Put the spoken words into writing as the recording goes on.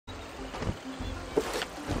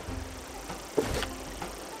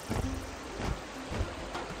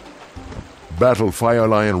Battle Fire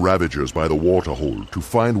Lion Ravagers by the waterhole to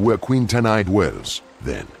find where Queen Tanei dwells.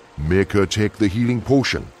 Then, make her take the healing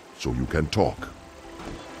potion so you can talk.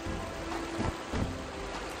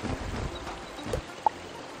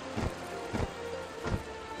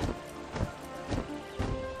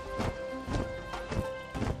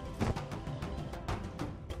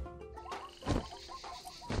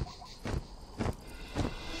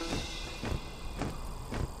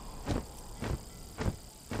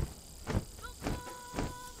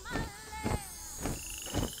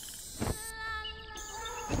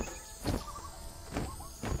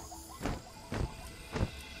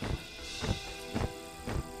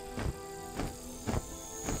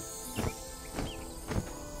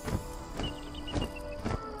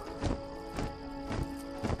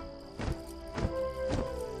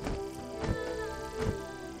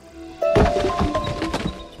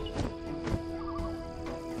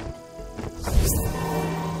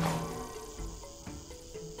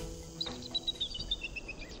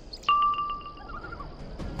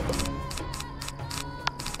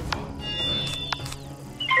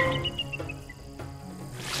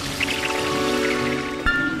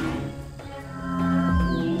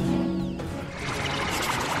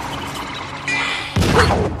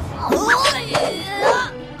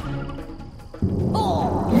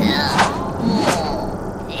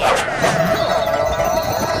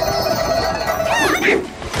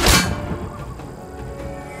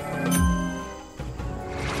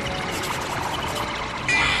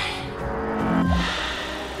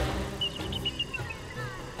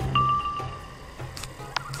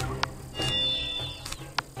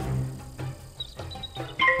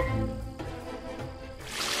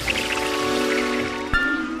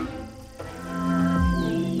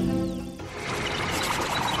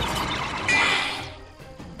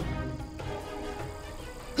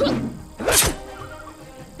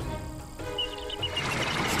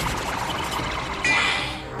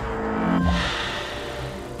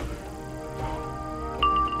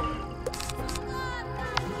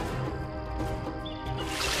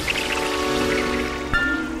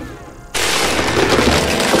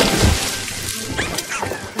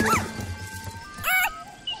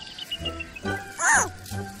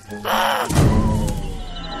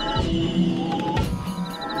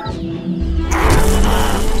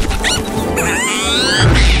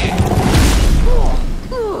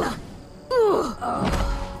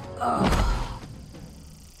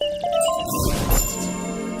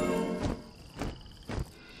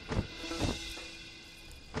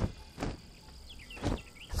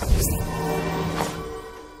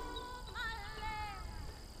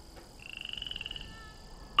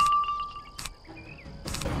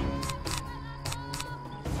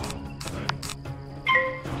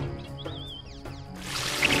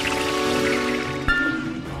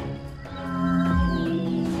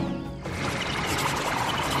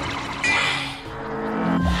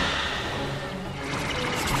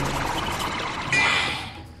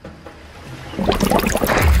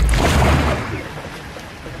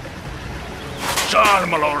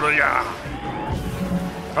 Maloloya.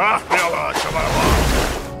 Ah, yalla, şababa.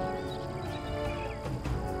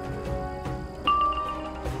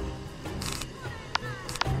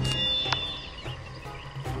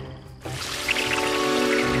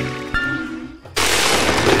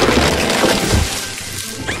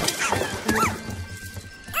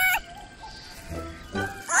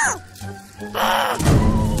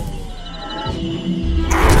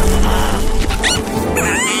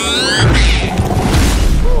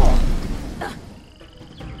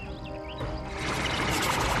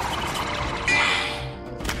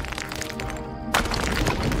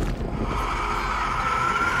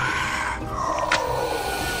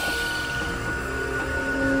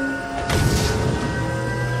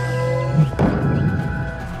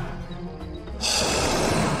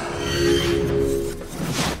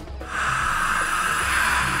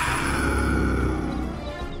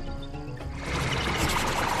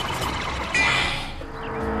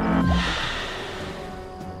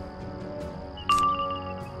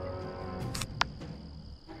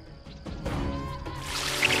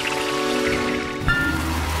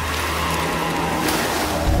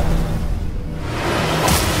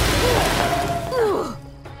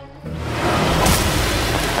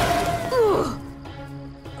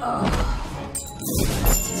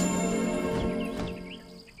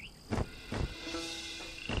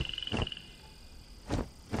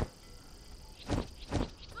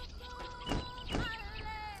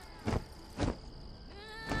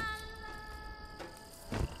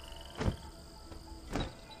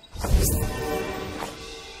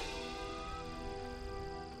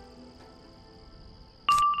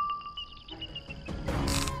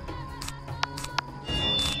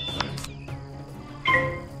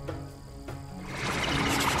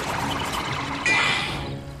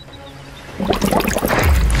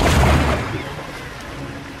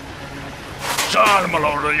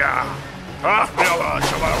 Sarmaloria. Ah, Yala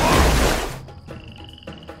Shabawa.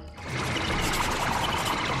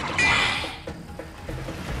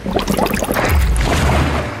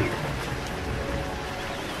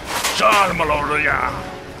 Sarmaloria.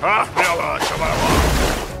 Ah, Yala Shabawa.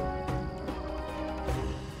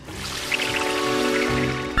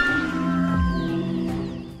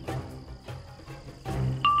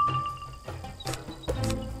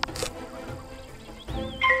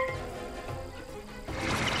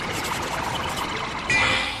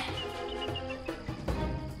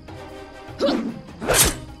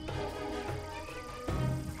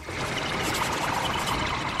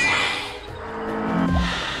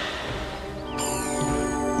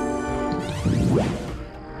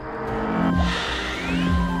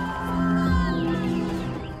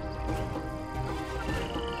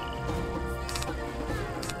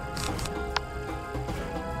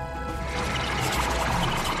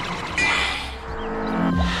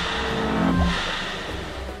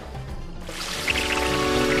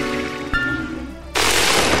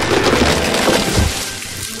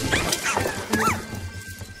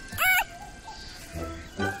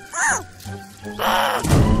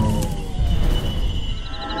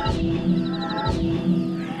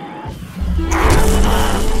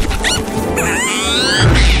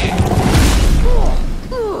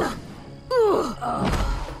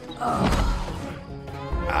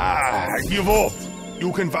 Give up!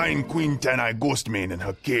 You can find Queen Tanei ghost main in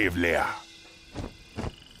her cave lair.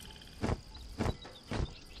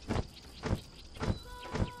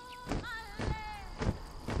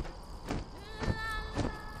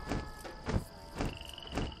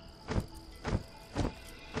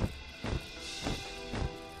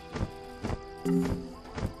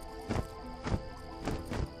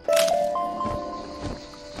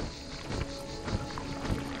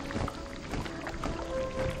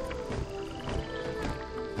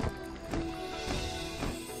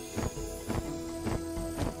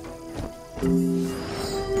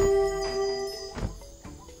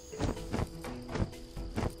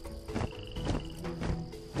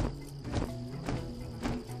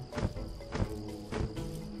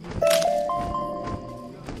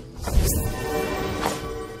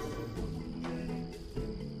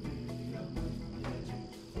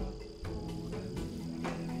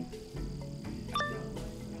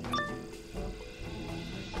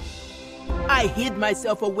 I hid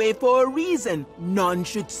myself away for a reason. None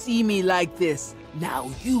should see me like this.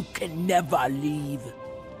 Now you can never leave.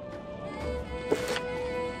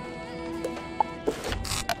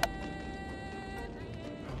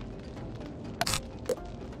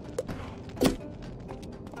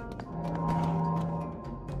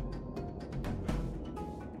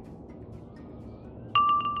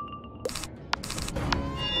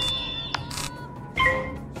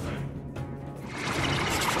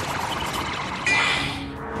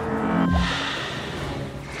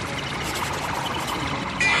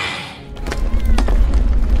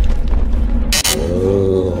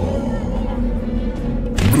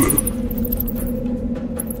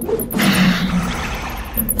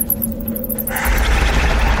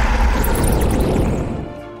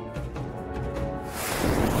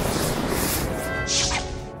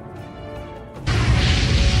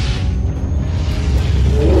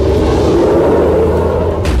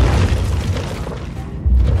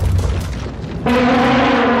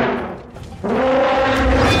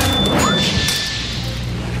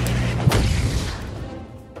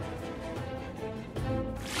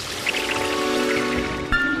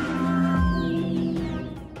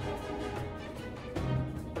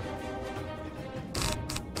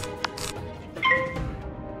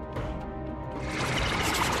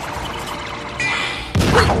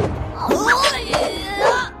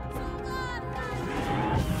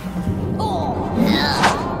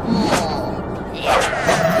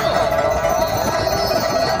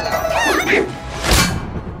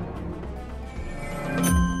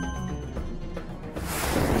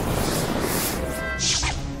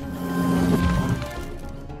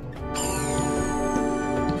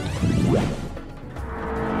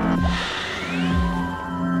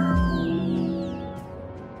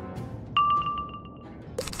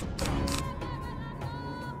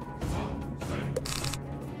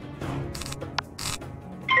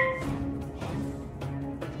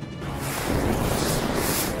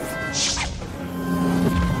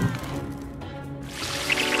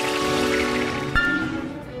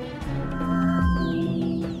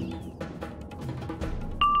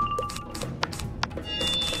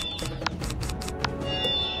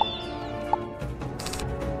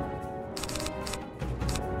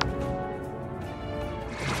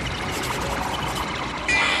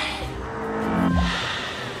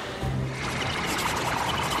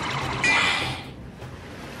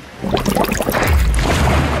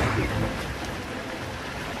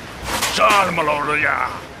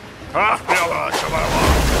 StormShard. Babalawo,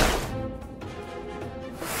 Shabawa.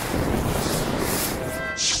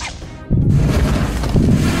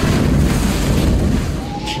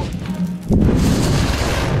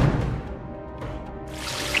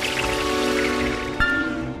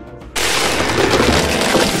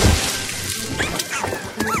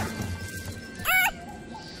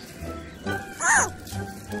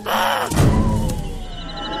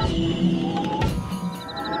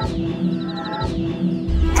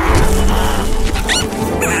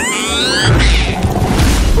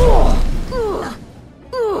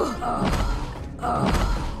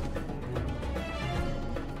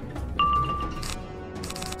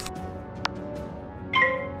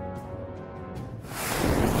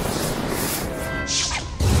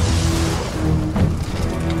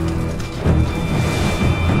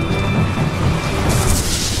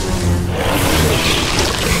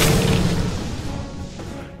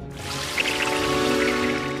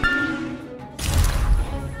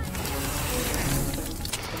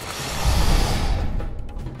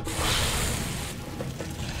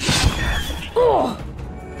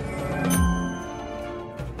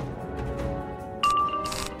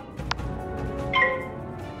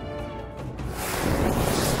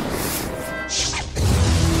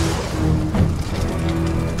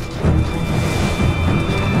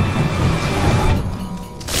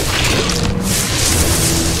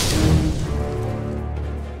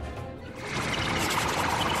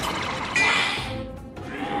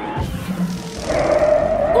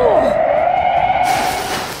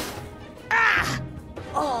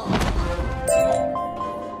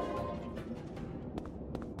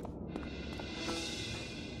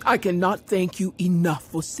 I cannot thank you enough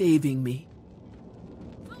for saving me.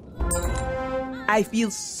 I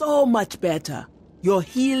feel so much better. Your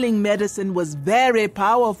healing medicine was very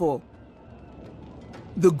powerful.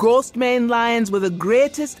 The Ghostmane lions were the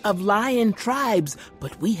greatest of lion tribes,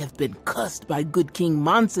 but we have been cursed by good King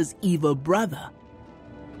Mansa's evil brother.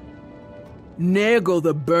 Nego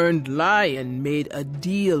the Burned Lion made a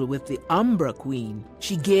deal with the Umbra Queen.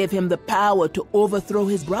 She gave him the power to overthrow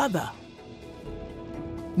his brother.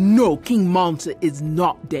 No, King Mansa is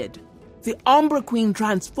not dead. The Umbra Queen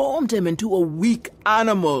transformed him into a weak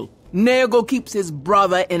animal. Nego keeps his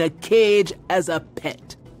brother in a cage as a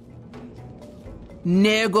pet.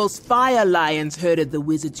 Nego's fire lions herded the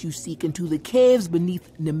wizards you seek into the caves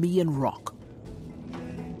beneath Nemean Rock.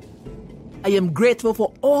 I am grateful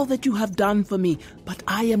for all that you have done for me, but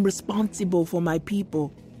I am responsible for my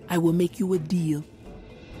people. I will make you a deal.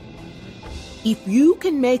 If you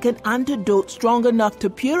can make an antidote strong enough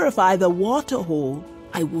to purify the waterhole,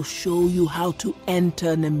 I will show you how to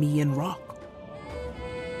enter Nemean Rock.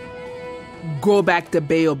 Go back to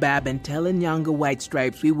Baobab and tell Nyanga White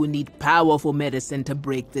Stripes we will need powerful medicine to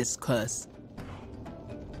break this curse.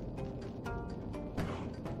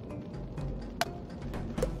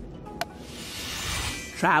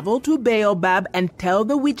 Travel to Baobab and tell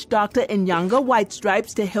the witch doctor in Nyanga White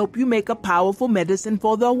Stripes to help you make a powerful medicine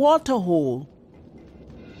for the waterhole.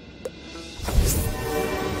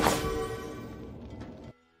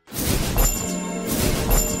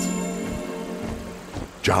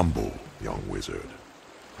 Jambo, young wizard.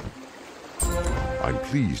 I'm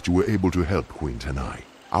pleased you were able to help Queen Tanei.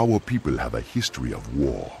 Our people have a history of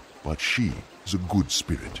war, but she is a good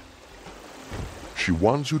spirit. She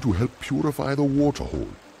wants you to help purify the waterhole.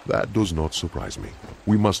 That does not surprise me.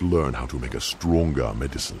 We must learn how to make a stronger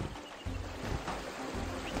medicine.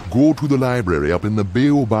 Go to the library up in the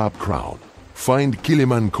Baobab Crown. Find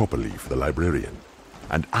Kiliman Copperleaf, the librarian,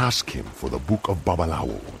 and ask him for the Book of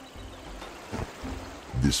Babalawo.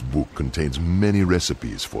 This book contains many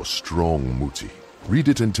recipes for strong muti. Read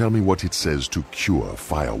it and tell me what it says to cure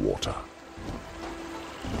firewater.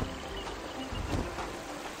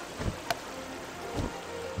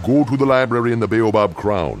 Go to the library in the Baobab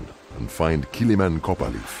Crown and find Kiliman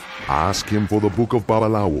Copperleaf. Ask him for the Book of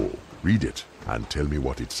Babalawo. Read it and tell me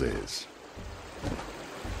what it says.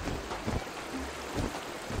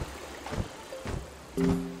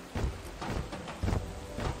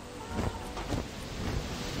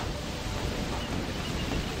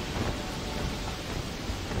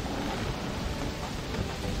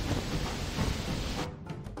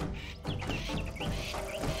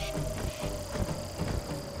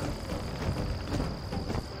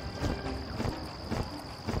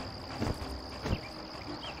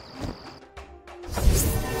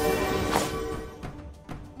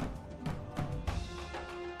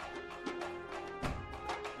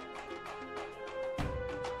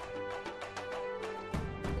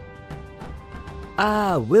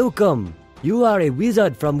 Ah, welcome. You are a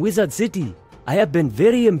wizard from Wizard City. I have been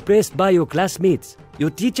very impressed by your classmates. Your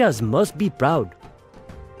teachers must be proud.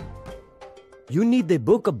 You need the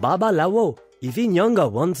book of Babalawo. If Inyanga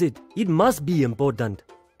wants it, it must be important.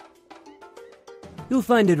 You'll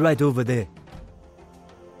find it right over there.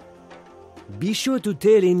 Be sure to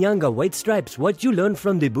tell Inyanga White Stripes what you learned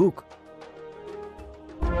from the book.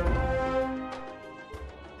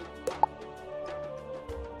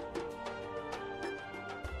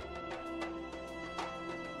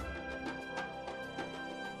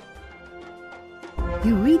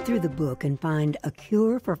 You read through the book and find a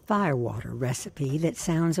cure for firewater recipe that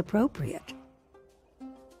sounds appropriate.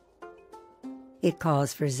 It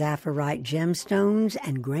calls for Zafarite gemstones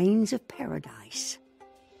and grains of paradise.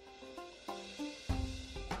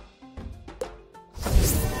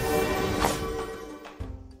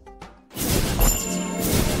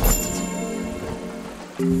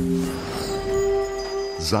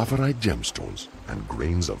 Zafarite gemstones and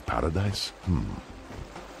grains of paradise?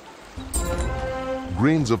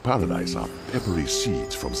 Grains of paradise are peppery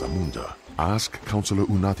seeds from Zamunda. Ask Counselor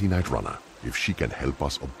Unathi Nightrunner if she can help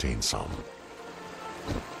us obtain some.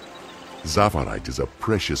 Zafarite is a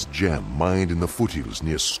precious gem mined in the foothills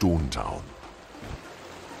near Stone Town.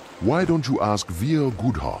 Why don't you ask Veer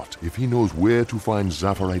Goodheart if he knows where to find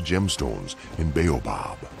Zafarite gemstones in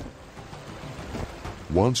Baobab?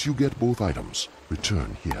 Once you get both items,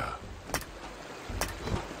 return here.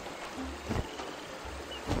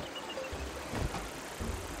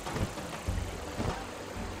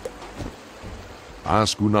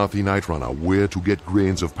 Ask Unathi Nightrunner where to get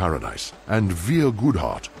grains of paradise, and Veer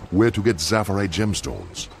Goodheart where to get Zafarite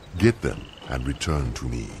gemstones. Get them and return to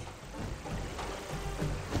me.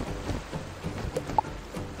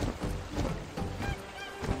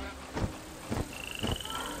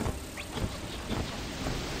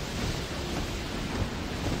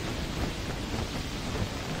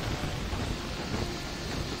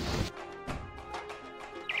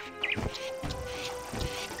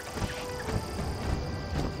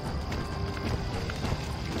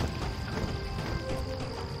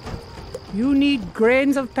 You need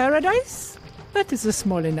grains of paradise? That is a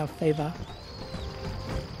small enough favor.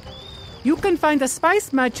 You can find a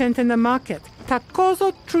spice merchant in the market,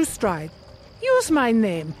 Takozo Truestride. Use my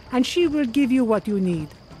name, and she will give you what you need.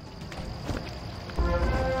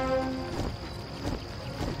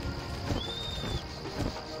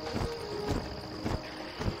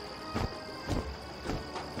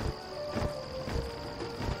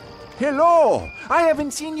 Hello! I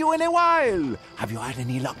haven't seen you in a while. Have you had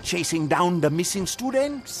any luck chasing down the missing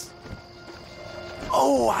students?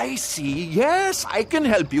 Oh, I see. Yes, I can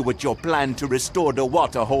help you with your plan to restore the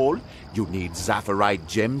waterhole. You need Zafarite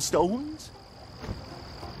gemstones?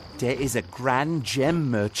 There is a grand gem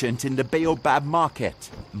merchant in the Baobab market,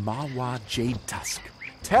 Marwa Jade Tusk.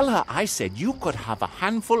 Tell her I said you could have a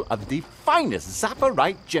handful of the finest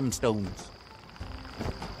Zafarite gemstones.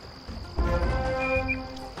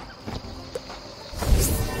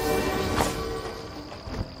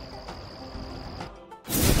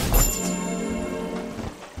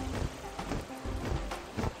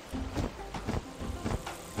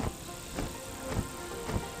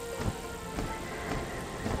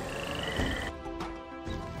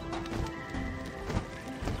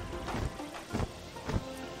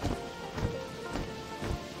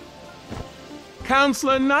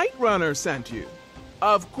 Counselor Nightrunner sent you.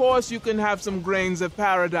 Of course you can have some grains of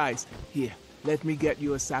paradise. Here, let me get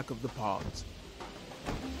you a sack of the pods.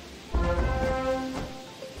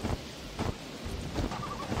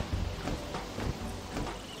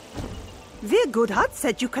 Veer Goodheart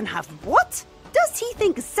said you can have what? Does he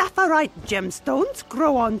think Zafarite gemstones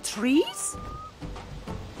grow on trees?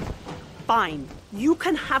 Fine, you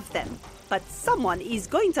can have them, but someone is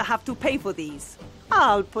going to have to pay for these.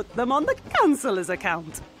 I'll put them on the Councilor's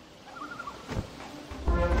account.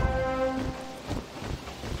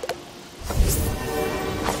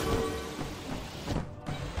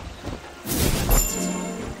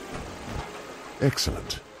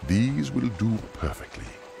 Excellent. These will do perfectly.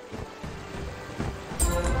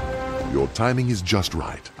 Your timing is just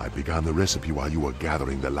right. I began the recipe while you were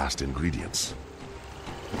gathering the last ingredients.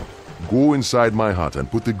 Go inside my hut and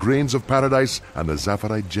put the grains of paradise and the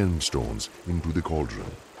Zafarite gemstones into the cauldron.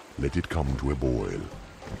 Let it come to a boil.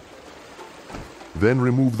 Then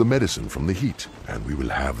remove the medicine from the heat, and we will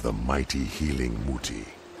have the mighty healing Muti.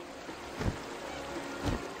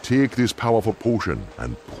 Take this powerful potion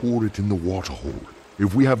and pour it in the waterhole.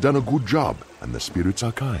 If we have done a good job and the spirits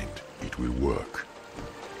are kind, it will work.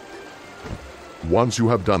 Once you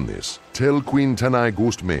have done this, tell Queen Tanei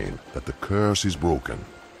Ghostmane that the curse is broken.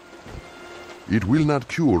 It will not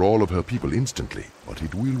cure all of her people instantly, but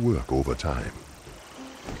it will work over time.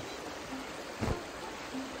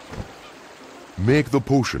 Make the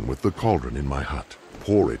potion with the cauldron in my hut.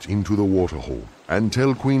 Pour it into the waterhole, and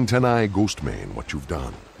tell Queen Tanei Ghostmane what you've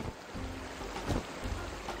done.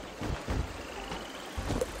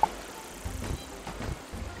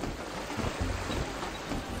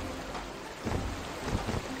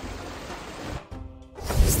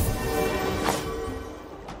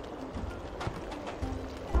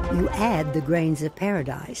 You add the grains of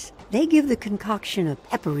paradise. They give the concoction a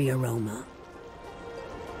peppery aroma.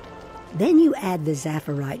 Then you add the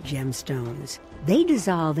Zafarite gemstones. They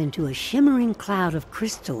dissolve into a shimmering cloud of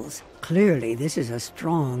crystals. Clearly, this is a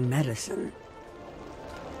strong medicine.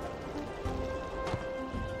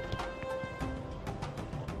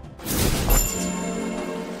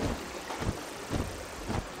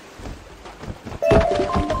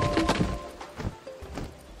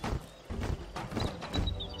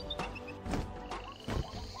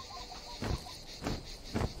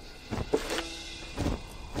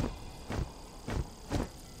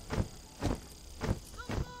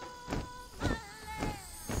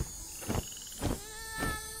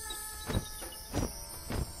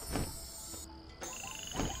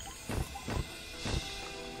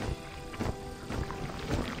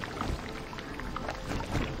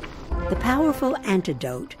 The powerful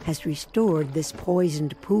antidote has restored this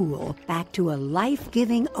poisoned pool back to a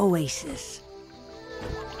life-giving oasis.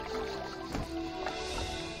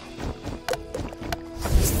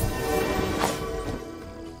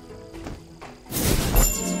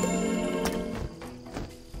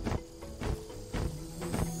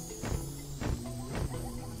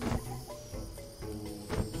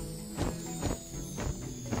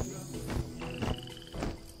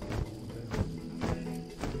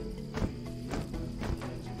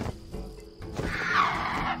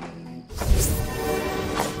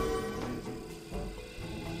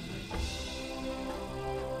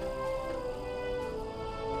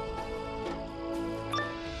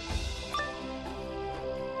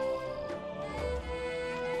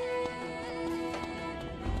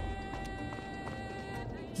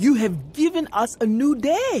 You have given us a new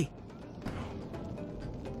day.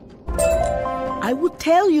 I will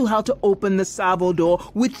tell you how to open the Savo door,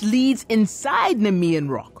 which leads inside Nemean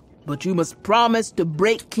Rock, but you must promise to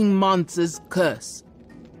break King Monster's curse.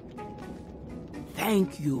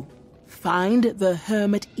 Thank you. Find the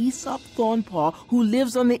hermit Aesop Thornpaw, who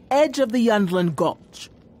lives on the edge of the Yundland Gulch.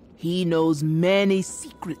 He knows many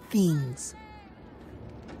secret things.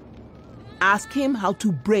 Ask him how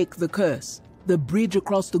to break the curse. The bridge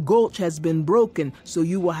across the gulch has been broken, so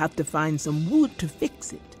you will have to find some wood to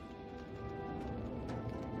fix it.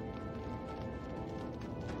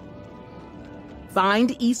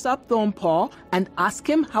 Find Aesop Thornpaw and ask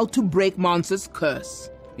him how to break Monster's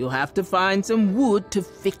curse. You'll have to find some wood to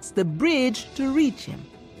fix the bridge to reach him.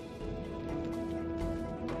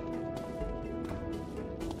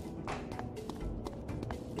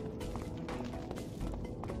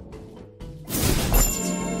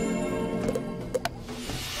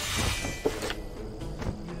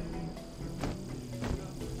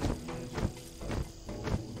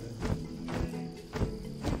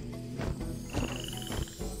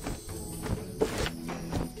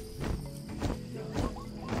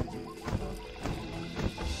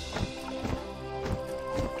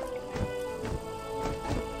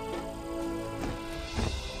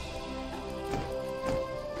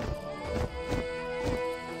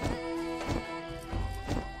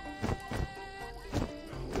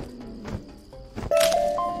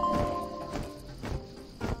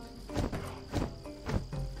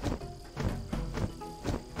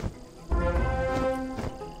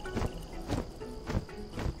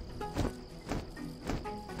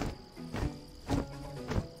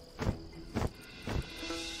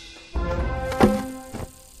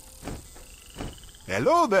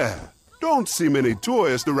 Hello there. Don't see many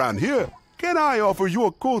tourists around here. Can I offer you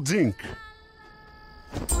a cold drink?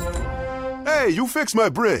 Hey, you fixed my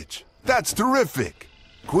bridge. That's terrific.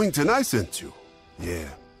 Queen Tanei sent you. Yeah,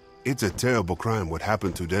 it's a terrible crime what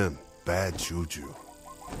happened to them. Bad juju.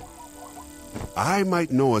 I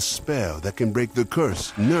might know a spell that can break the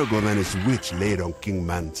curse Nurgle and his witch laid on King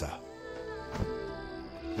Manta.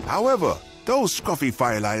 However, those scruffy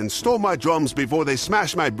fire lions stole my drums before they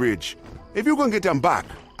smashed my bridge. If you can get them back,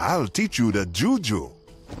 I'll teach you the juju.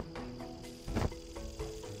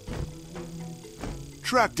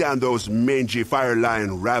 Track down those mangy fire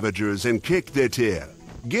lion ravagers and kick their tail.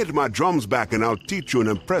 Get my drums back and I'll teach you an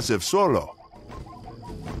impressive solo.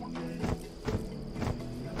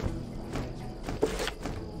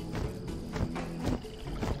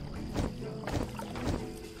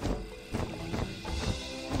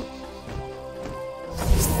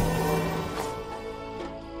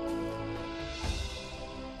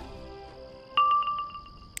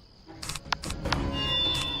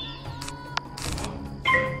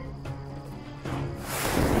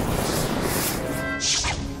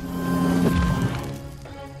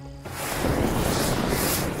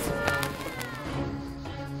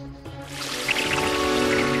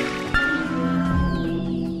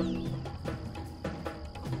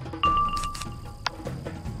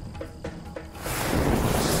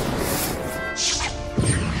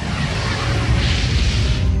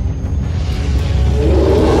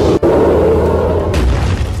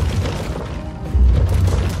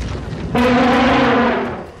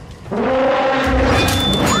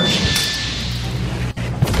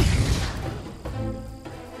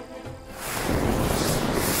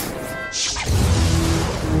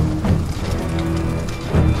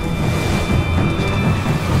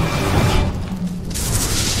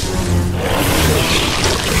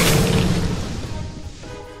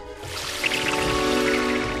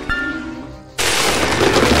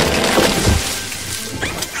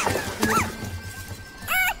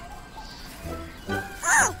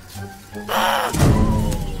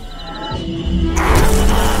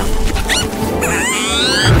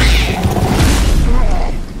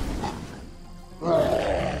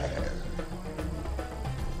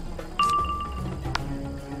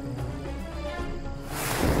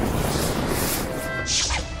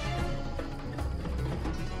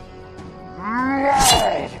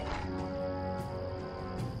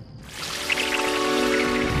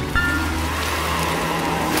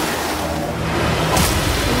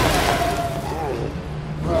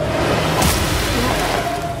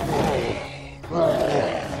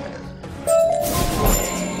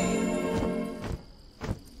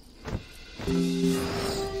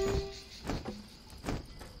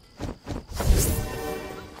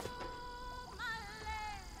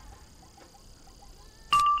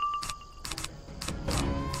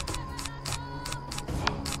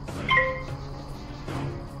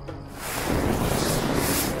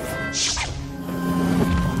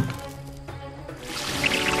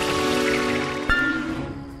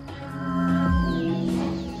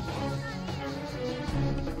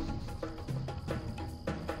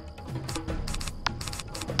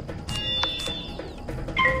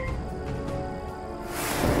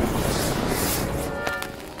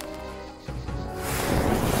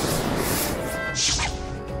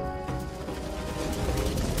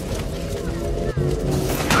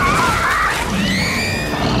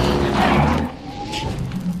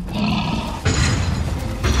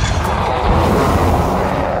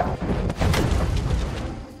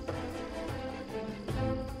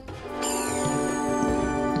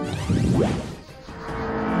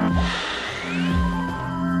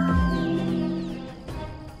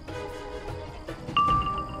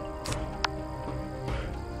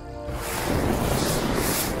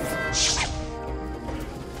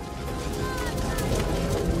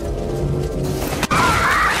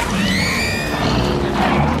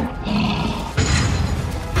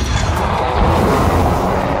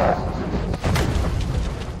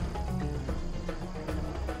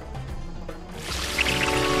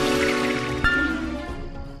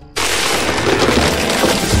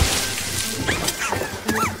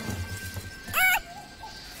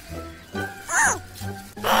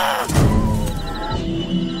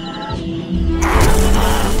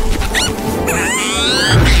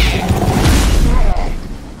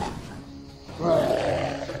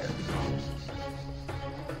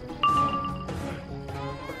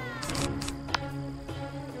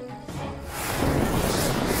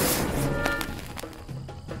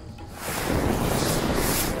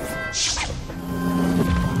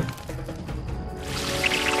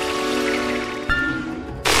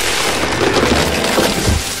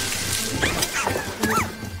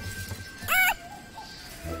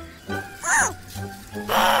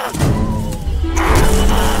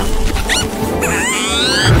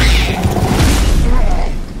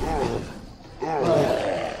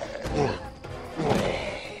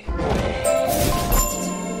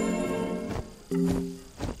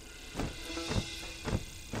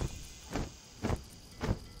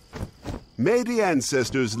 May the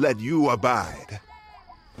ancestors let you abide.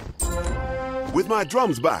 With my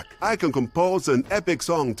drums back, I can compose an epic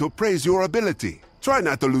song to praise your ability. Try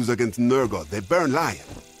not to lose against Nurgle, the Burn Lion.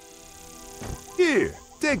 Here,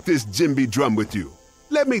 take this djembe drum with you.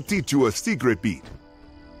 Let me teach you a secret beat.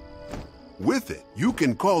 With it, you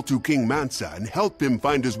can call to King Mansa and help him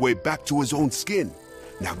find his way back to his own skin.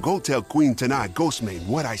 Now go tell Queen Tanei Ghostmane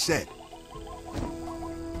what I said.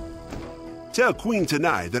 Tell Queen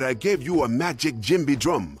Tanei that I gave you a magic djembe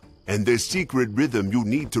drum and the secret rhythm you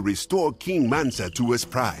need to restore King Mansa to his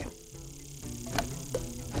pride.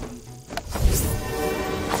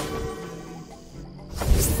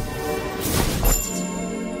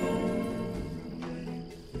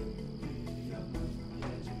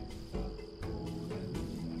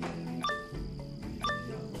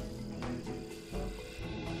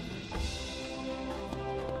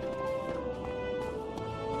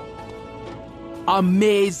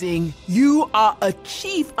 Amazing! You are a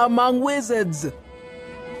chief among wizards!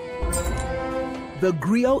 The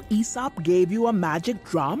griot Aesop gave you a magic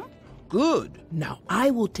drum? Good. Now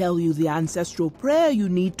I will tell you the ancestral prayer you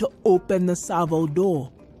need to open the Savo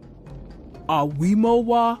door.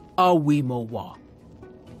 Awimowa, Awimowa.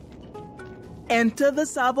 Enter the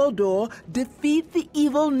Savo door, defeat the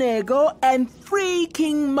evil Nego, and free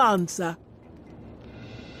King Mansa.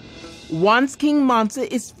 Once King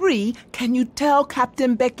Mansa is free, can you tell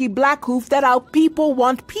Captain Becky Blackhoof that our people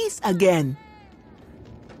want peace again?